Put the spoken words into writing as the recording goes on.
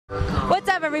What's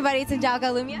up, everybody? It's Angelica,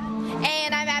 Alumia.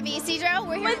 And I'm Abbie, Isidro.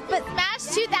 We're here with Smash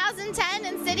 2010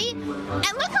 in City. And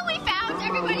look who we found,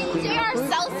 everybody. JR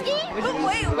Celski.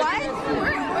 Wait, what?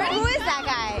 Who is that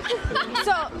guy?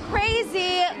 So,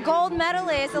 crazy gold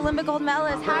medalist, Olympic gold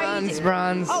medalist. How are you?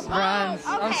 Bronze.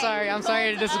 Okay. I'm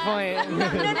sorry to disappoint.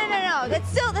 No.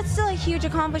 That's still a huge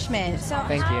accomplishment. So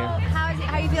Thank you.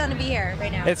 How are you feeling to be here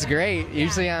right now? It's great.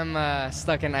 Usually I'm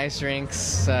stuck in ice rinks,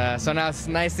 so now it's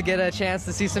nice to get a chance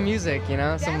to see some music, you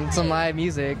know, some live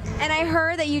music. And I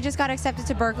heard that you just got accepted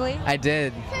to Berkeley. I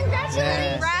did. Congratulations.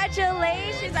 Yeah.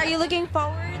 Congratulations. Are you looking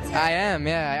forward to it? I am,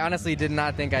 yeah. I honestly did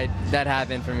not think that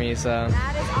happened for me, so.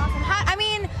 That is awesome.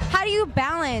 How do you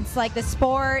balance like the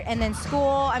sport and then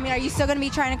school? I mean, are you still going to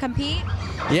be trying to compete?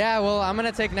 Yeah, well, I'm going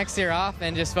to take next year off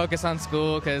and just focus on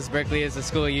school because Berkeley is a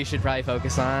school you should probably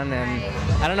focus on. And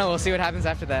I don't know, we'll see what happens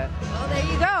after that. Well, there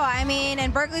you go. I mean,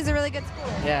 and Berkeley's a really good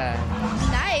school. Yeah.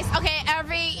 Nice. Okay,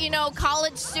 every,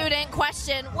 college student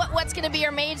question, what's going to be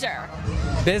your major?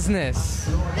 Business.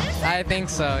 I think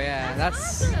so, yeah.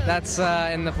 That's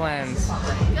in the plans.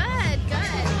 Good.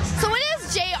 So what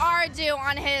does JR do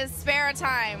on his spare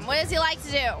time? What does he like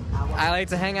to do? I like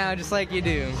to hang out just like you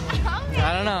do. Okay.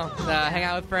 I don't know. Hang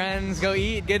out with friends, go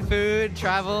eat good food,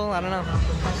 travel. I don't know.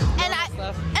 And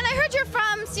I heard you're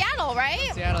from Seattle,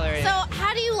 right? Seattle area. So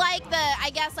how do you like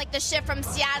the shift from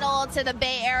Seattle to the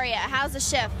Bay Area? How's the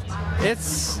shift?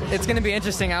 It's going to be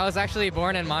interesting. I was actually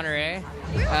born in Monterey.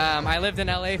 I lived in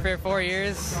LA for 4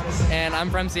 years, and I'm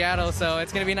from Seattle, so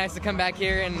it's going to be nice to come back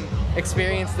here and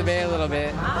experience the Bay a little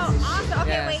bit. Oh, awesome.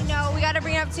 Okay, Yeah. wait, no, we got to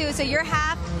bring it up too. So you're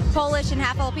half Polish and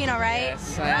half Filipino, right?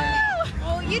 Yes, I am.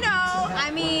 Well,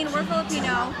 we're Filipino.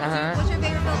 Uh-huh. What's your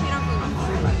favorite Filipino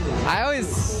food? I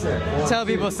always tell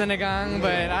people sinigang,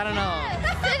 but I don't know.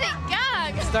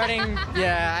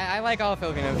 I like all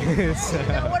Filipino foods. So.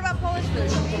 What about Polish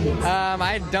food?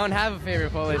 I don't have a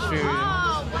favorite Polish food.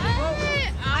 Oh, what?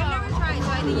 I've never tried, so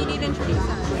I think you need to introduce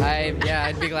us.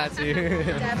 I'd be glad to.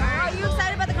 Are you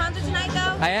excited about the concert tonight,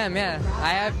 though? I am, yeah.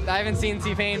 I haven't seen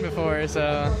T-Pain before,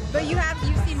 so. But you've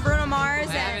seen Bruno Mars.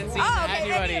 I haven't seen okay,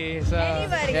 anybody, so.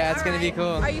 Anybody. Yeah, it's All gonna be right.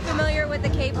 cool. Are you familiar with the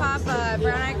K-pop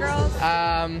Brown Eyed Girls?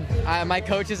 My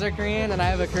coaches are Korean, and I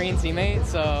have a Korean teammate,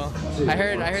 so I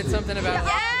heard something about.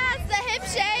 Yes, the hip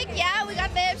shake. Yeah, we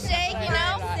got the hip shake.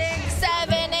 6,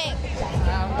 7,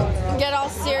 8. Get all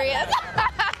serious.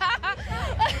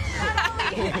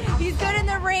 He's good in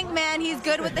the ring, man. He's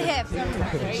good with the hips.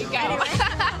 There you go. Anyway.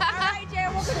 All right,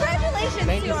 Jared. Well, congratulations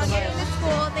Thank to you you on so getting much. to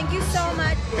school. Thank you so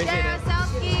much. Appreciate Jared it.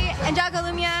 Celski, Angelica,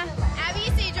 Alumia. Abbie,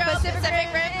 Isidro, Pacific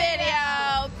Rim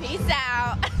Video. Peace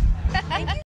out. Thank you.